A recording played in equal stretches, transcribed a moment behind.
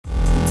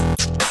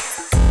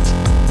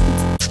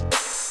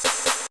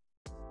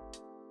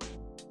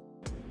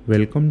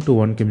Welcome to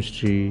One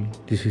Chemistry.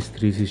 This is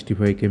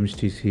 365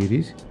 Chemistry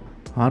series.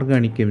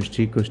 Organic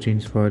chemistry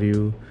questions for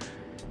you.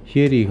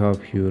 Here you have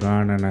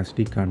furan and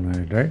acetic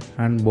anhydride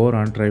and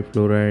boron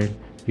trifluoride.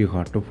 You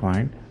have to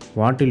find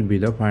what will be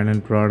the final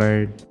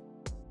product.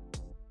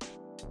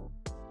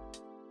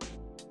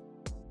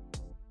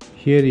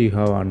 Here you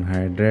have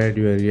anhydride.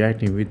 You are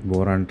reacting with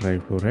boron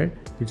trifluoride.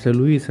 It's a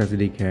Lewis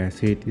acidic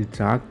acid. It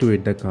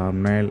activates the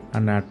carbonyl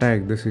and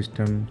attack the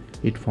system.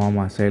 It forms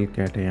acyl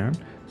cation.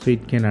 So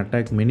it can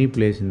attack many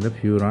places in the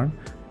furan,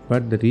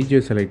 but the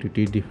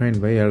regioselectivity defined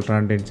by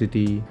electron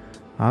density.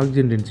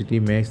 Oxygen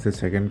density makes the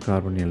second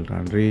carbon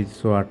electron rich,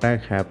 so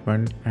attack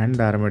happen and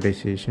the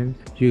aromatization.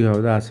 You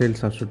have the acyl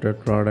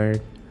substituted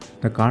product.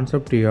 The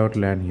concept you have to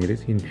learn here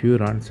is in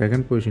furan,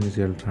 second position is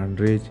electron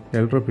rich.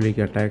 Electrophilic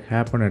attack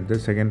happen at the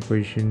second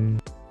position.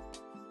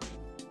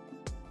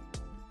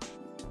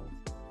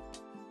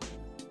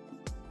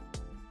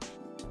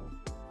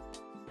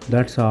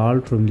 That's all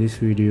from this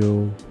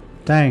video.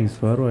 Thanks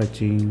for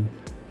watching.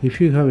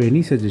 If you have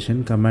any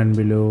suggestion, comment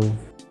below.